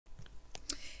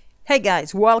Hey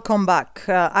guys, welcome back.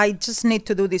 I just need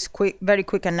to do this very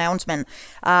quick announcement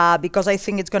because I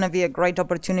think it's going to be a great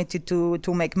opportunity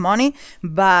to make money.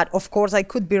 But of course, I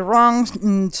could be wrong,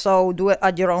 so do it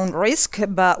at your own risk.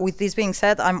 But with this being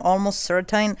said, I'm almost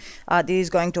certain this is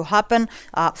going to happen.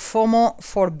 FOMO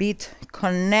for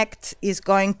Bitconnect is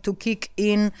going to kick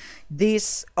in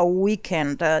this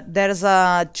weekend. There's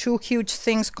two huge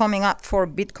things coming up for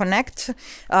Bitconnect.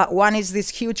 One is this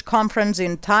huge conference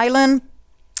in Thailand.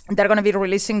 They're going to be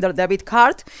releasing their debit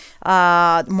card.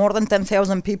 More than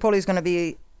 10,000 people is going to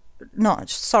be, no,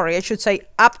 sorry, I should say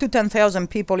up to 10,000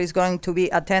 people is going to be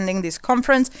attending this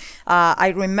conference.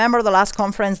 I remember the last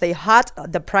conference they had,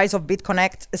 the price of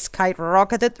Bitconnect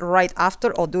skyrocketed right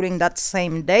after or during that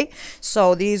same day.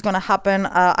 So this is going to happen,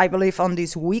 I believe, on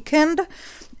this weekend.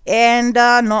 And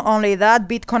not only that,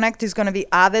 Bitconnect is going to be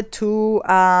added to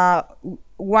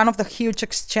one of the huge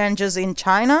exchanges in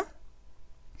China.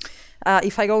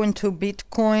 If I go into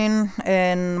Bitcoin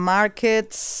and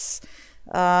markets,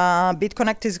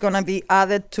 Bitconnect is going to be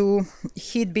added to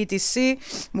HIT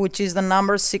BTC, which is the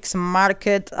number 6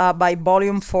 market by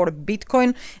volume for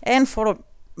Bitcoin and for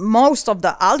most of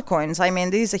the altcoins. I mean,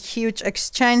 this is a huge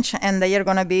exchange, and they are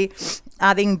going to be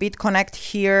adding Bitconnect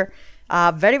here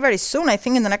very, very soon. I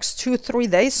think in the next 2-3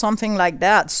 days, something like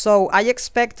that. So I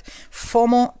expect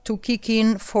FOMO to kick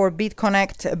in for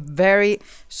Bitconnect very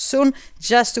soon.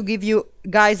 Just to give you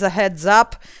guys a heads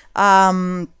up.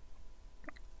 Yeah,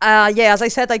 as I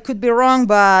said, I could be wrong,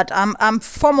 but I'm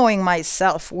FOMOing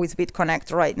myself with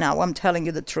Bitconnect right now. I'm telling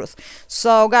you the truth.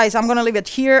 So guys, I'm gonna leave it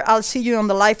here. I'll see you on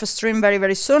the live stream very,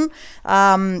 very soon.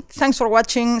 Thanks for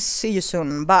watching. See you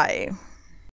soon. Bye.